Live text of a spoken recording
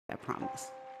I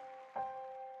promise.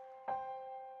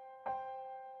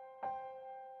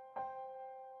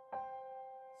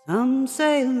 Some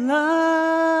say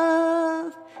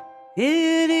love,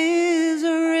 it is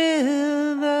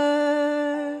a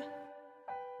river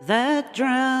that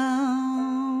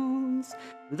drowns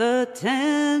the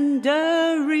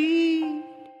tender reed.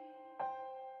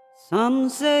 Some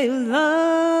say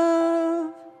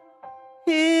love,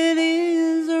 it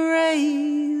is a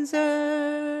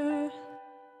razor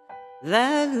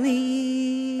that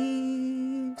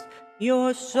leaves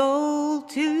your soul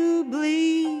to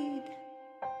bleed.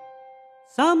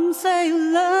 Some say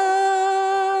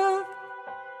love,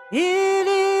 it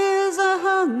is a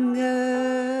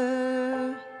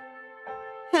hunger,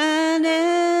 an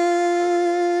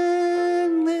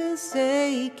endless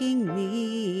aching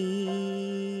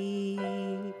need.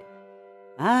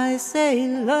 I say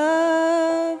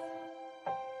love,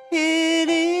 it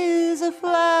is a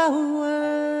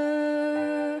flower,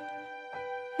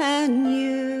 and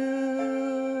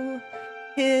you,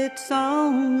 its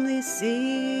only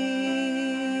seed.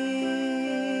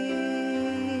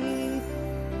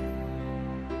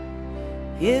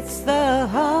 It's the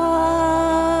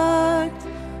heart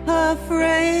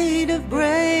afraid of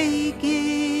breaking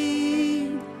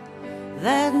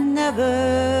that never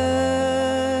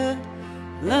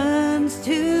learns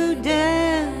to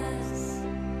dance.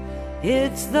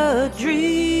 It's the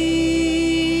dream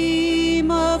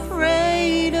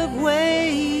afraid of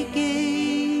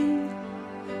waking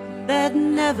that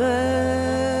never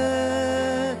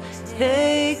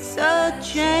takes a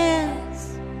chance.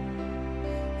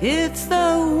 It's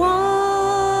the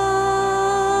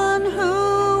one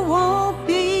who won't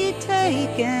be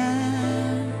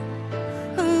taken,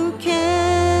 who cannot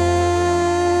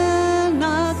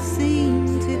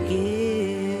seem to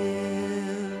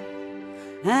give,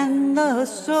 and the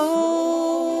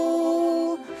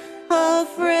soul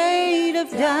afraid of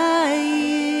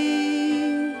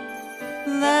dying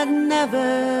that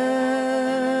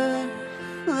never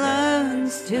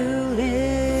learns to live.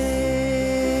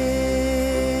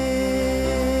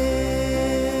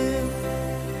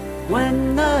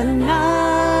 When the night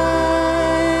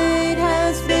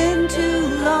has been too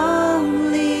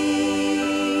lonely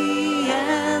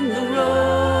and the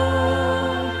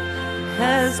road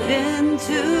has been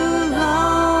too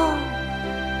long,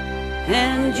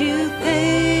 and you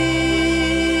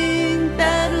think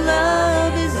that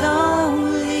love is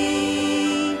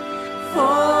only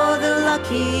for the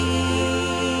lucky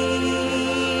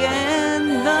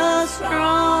and the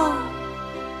strong,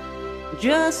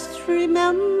 just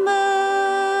remember,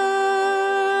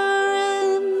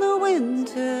 in the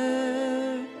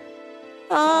winter,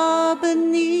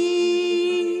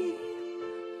 beneath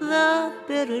the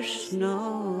bitter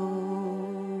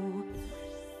snow,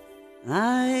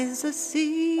 lies a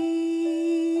seed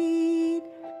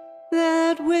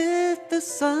that with the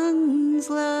sun's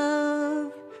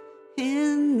love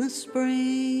in the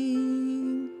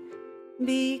spring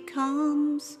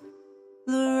becomes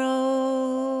the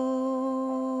rose.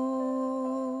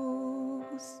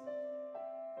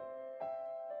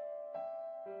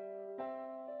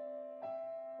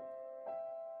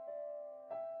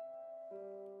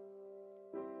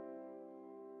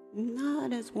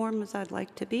 Not as warm as I'd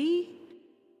like to be.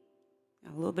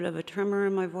 Got a little bit of a tremor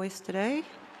in my voice today.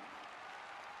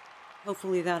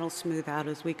 Hopefully that'll smooth out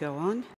as we go on.